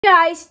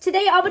Guys,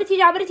 today I'm gonna teach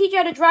you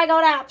how to drag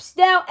out apps.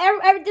 Now,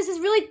 this is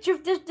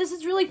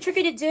really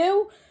tricky to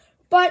do,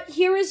 but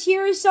here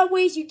is some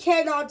ways you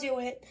cannot do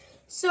it.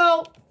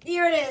 So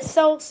here it is.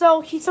 So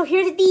here's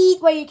the neat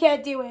way you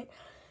can't do it.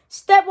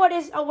 Step one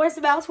is where's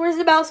the mouse? Where's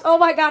the mouse? Oh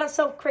my god, I'm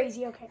so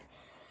crazy. Okay,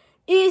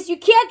 is you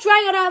can't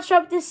drag out apps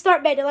from the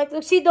start menu. Like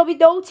see, there'll be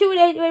no to it,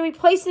 and when we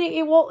place it,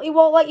 it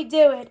won't let you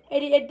do it.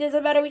 It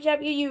doesn't matter which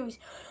app you use.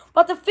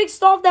 But to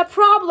solve that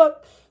problem,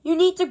 you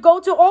need to go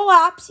to all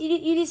apps. You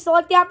need to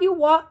select the app you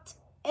want,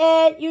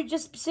 and you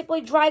just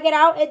simply drag it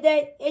out,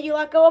 and you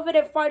let go of it,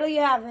 and finally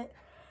you have it.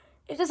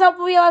 If this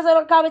helpful, leave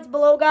a comments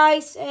below,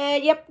 guys.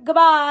 And yep,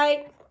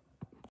 goodbye.